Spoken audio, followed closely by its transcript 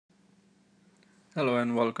Hello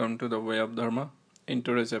and welcome to the Way of Dharma. In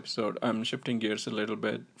today's episode, I'm shifting gears a little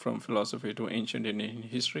bit from philosophy to ancient Indian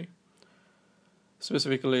history.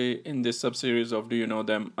 Specifically, in this subseries of Do You Know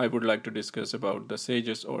Them, I would like to discuss about the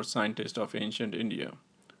sages or scientists of ancient India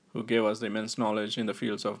who gave us the immense knowledge in the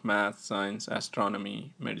fields of math, science,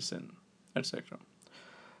 astronomy, medicine, etc.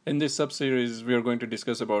 In this subseries, we are going to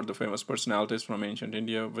discuss about the famous personalities from ancient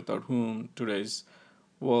India without whom today's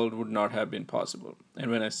world would not have been possible.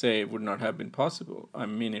 And when I say would not have been possible, I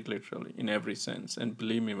mean it literally in every sense. And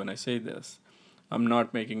believe me when I say this, I'm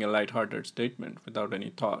not making a light-hearted statement without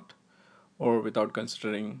any thought or without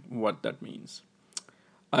considering what that means.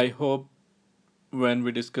 I hope when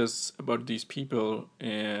we discuss about these people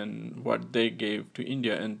and what they gave to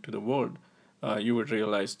India and to the world, you would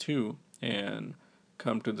realize too and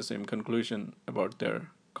come to the same conclusion about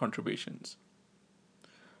their contributions.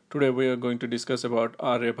 Today we are going to discuss about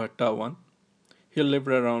Aryabhata 1. He lived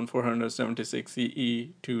around 476 CE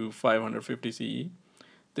to 550 CE.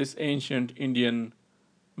 This ancient Indian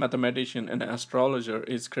mathematician and astrologer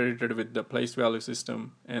is credited with the place value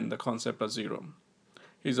system and the concept of zero.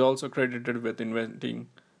 He is also credited with inventing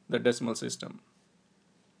the decimal system.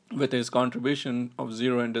 With his contribution of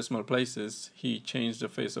zero and decimal places, he changed the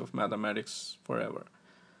face of mathematics forever.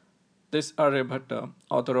 This Aryabhatta,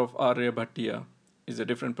 author of Aryabhatiya, is a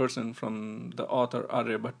different person from the author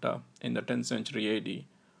Aryabhatta in the 10th century AD,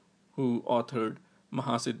 who authored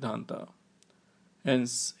Mahasiddhanta.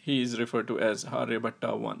 Hence, he is referred to as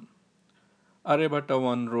Aryabhatta I. Aryabhatta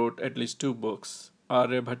I wrote at least two books,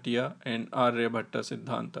 Aryabhatiya and Aryabhatta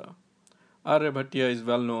Siddhanta. Aryabhatiya is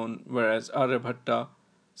well known, whereas Aryabhatta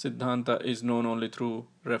Siddhanta is known only through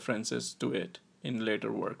references to it in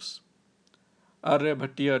later works.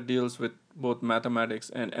 Aryabhatiya deals with both mathematics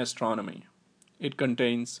and astronomy. It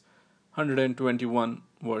contains 121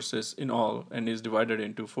 verses in all and is divided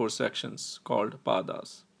into four sections called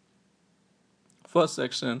padas. First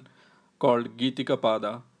section, called Gitika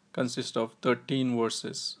Pada, consists of 13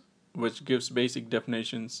 verses, which gives basic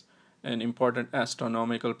definitions and important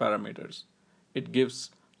astronomical parameters. It gives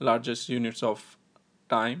largest units of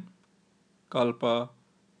time, kalpa,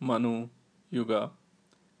 manu, yuga,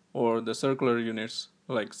 or the circular units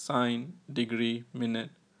like sine, degree, minute,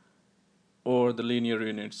 or the linear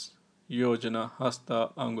units, yojana, hasta,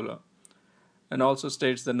 angula, and also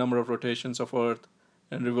states the number of rotations of Earth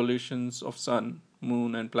and revolutions of Sun,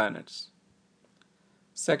 Moon, and planets.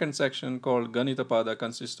 Second section, called Ganitapada,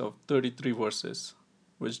 consists of 33 verses,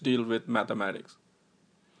 which deal with mathematics.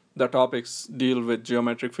 The topics deal with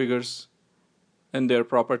geometric figures and their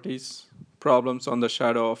properties, problems on the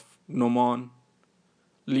shadow of gnomon,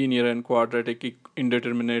 linear and quadratic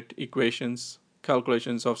indeterminate equations,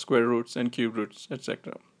 calculations of square roots and cube roots,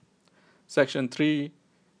 etc. Section 3,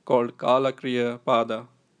 called Kalakriya Pada,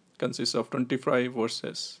 consists of 25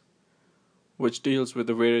 verses, which deals with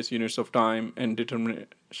the various units of time and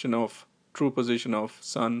determination of true position of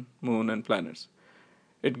sun, moon, and planets.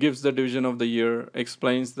 It gives the division of the year,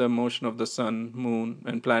 explains the motion of the sun, moon,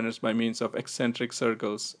 and planets by means of eccentric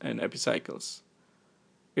circles and epicycles.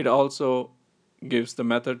 It also gives the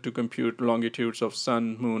method to compute longitudes of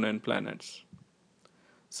sun, moon, and planets.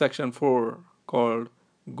 Section 4, called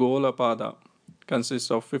Golapada, consists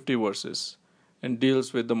of 50 verses and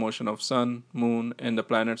deals with the motion of sun, moon, and the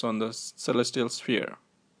planets on the celestial sphere.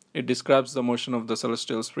 It describes the motion of the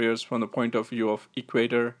celestial spheres from the point of view of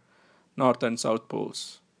equator, north and south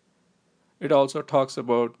poles. It also talks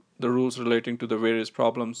about the rules relating to the various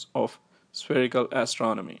problems of spherical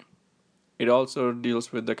astronomy. It also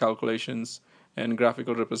deals with the calculations and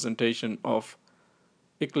graphical representation of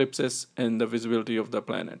eclipses and the visibility of the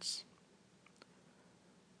planets.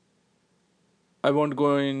 I won't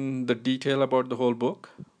go in the detail about the whole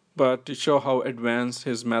book, but to show how advanced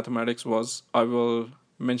his mathematics was, I will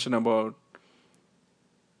mention about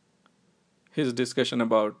his discussion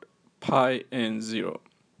about pi and zero.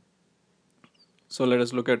 So let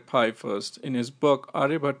us look at pi first. In his book,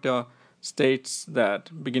 Aryabhatta states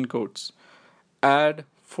that, begin quotes, add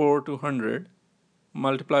 4 to 100,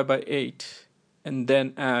 multiply by 8, and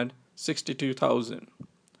then add 62,000.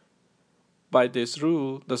 By this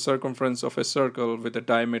rule, the circumference of a circle with a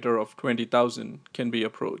diameter of 20,000 can be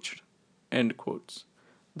approached. End quotes.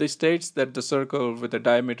 This states that the circle with a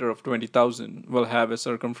diameter of 20,000 will have a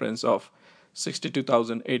circumference of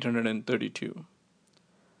 62,832.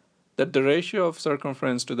 That the ratio of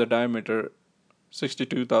circumference to the diameter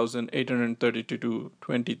 62,832 to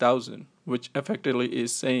 20,000, which effectively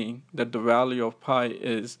is saying that the value of pi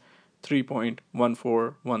is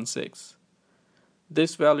 3.1416.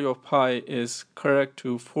 This value of pi is correct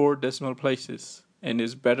to 4 decimal places and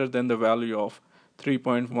is better than the value of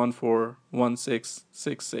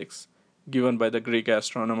 3.141666, given by the Greek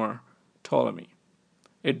astronomer Ptolemy.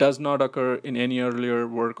 It does not occur in any earlier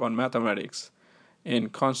work on mathematics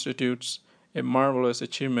and constitutes a marvelous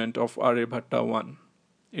achievement of Aryabhata I.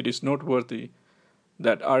 It is noteworthy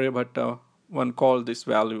that Aryabhata I called this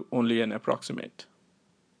value only an approximate.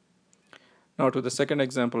 Now to the second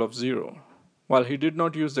example of zero. While he did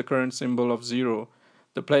not use the current symbol of zero,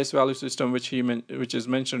 the place value system which is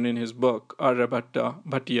mentioned in his book Aryabhata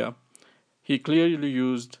Bhattiya, he clearly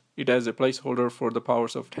used it as a placeholder for the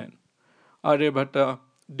powers of 10. Aryabhata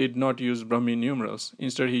did not use Brahmi numerals.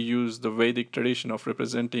 Instead, he used the Vedic tradition of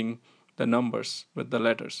representing the numbers with the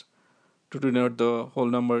letters to denote the whole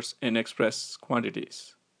numbers and express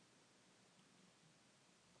quantities.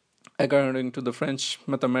 According to the French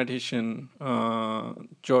mathematician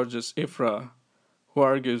Georges Ifra, who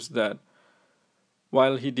argues that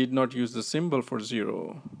while he did not use the symbol for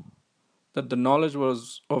zero, that the knowledge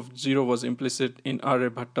of zero was implicit in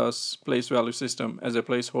Aryabhata's place value system as a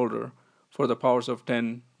placeholder for the powers of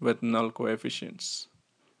 10 with null coefficients.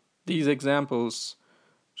 These examples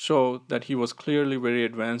show that he was clearly very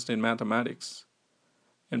advanced in mathematics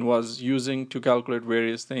and was using to calculate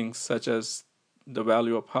various things such as the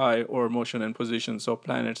value of pi or motion and positions of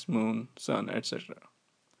planets, moon, sun, etc.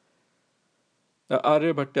 The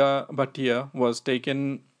Aryabhatiya was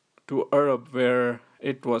taken to Arab where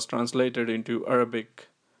it was translated into Arabic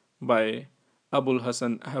by Abul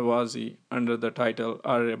Hasan Hawazi under the title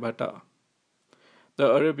Aryabhata.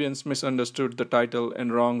 The Arabians misunderstood the title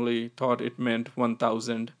and wrongly thought it meant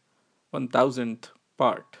 1000th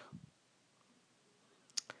part.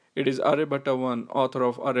 It is Aryabhata I, author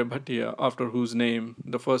of Aryabhatiya, after whose name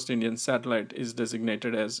the first Indian satellite is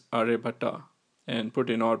designated as Aryabhata and put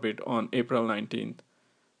in orbit on April 19th,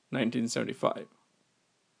 1975.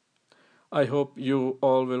 I hope you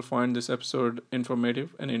all will find this episode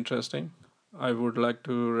informative and interesting. I would like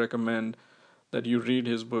to recommend that you read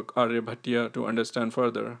his book Aryabhatiya to understand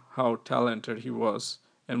further how talented he was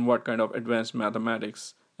and what kind of advanced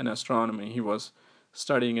mathematics and astronomy he was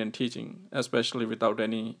studying and teaching, especially without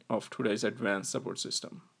any of today's advanced support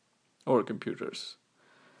system or computers.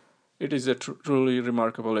 It is a truly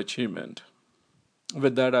remarkable achievement.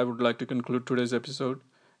 With that, I would like to conclude today's episode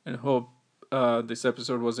and hope this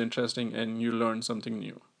episode was interesting and you learned something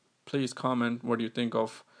new. Please comment what you think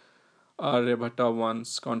of Aryabhata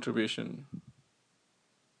I's contribution.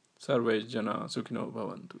 Sarve Jana Sukhino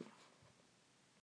Bhavantu.